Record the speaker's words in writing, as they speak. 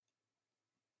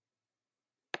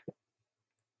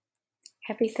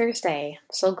Happy Thursday.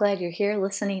 So glad you're here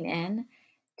listening in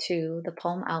to the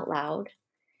poem out loud.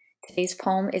 Today's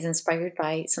poem is inspired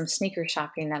by some sneaker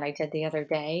shopping that I did the other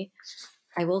day.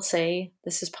 I will say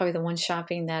this is probably the one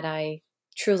shopping that I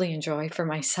truly enjoy for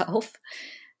myself.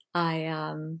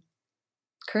 I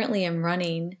currently am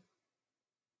running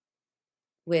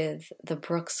with the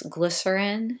Brooks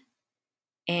Glycerin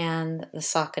and the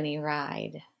Saucony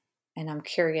Ride. And I'm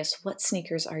curious, what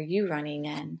sneakers are you running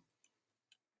in?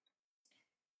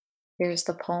 Here's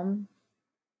the poem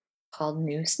called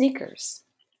New Sneakers.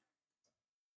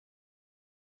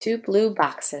 Two blue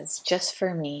boxes just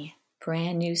for me,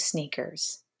 brand new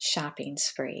sneakers, shopping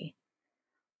spree.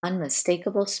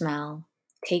 Unmistakable smell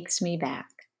takes me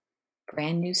back.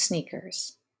 Brand new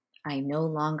sneakers, I no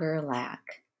longer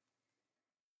lack.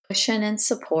 Cushion and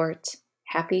support,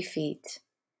 happy feet,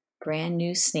 brand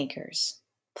new sneakers.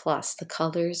 Plus, the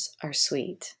colors are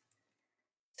sweet.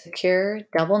 Secure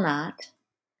double knot,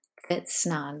 fit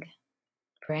snug,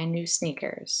 brand new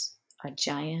sneakers, a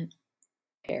giant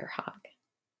bear hug.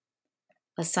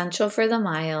 Essential for the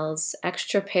miles,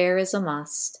 extra pair is a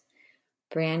must.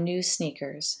 Brand new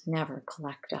sneakers never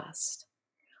collect dust.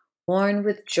 Worn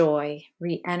with joy,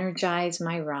 re energize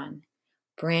my run.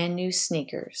 Brand new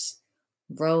sneakers,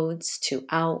 roads to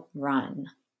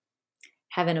outrun.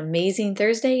 Have an amazing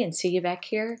Thursday and see you back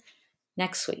here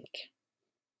next week.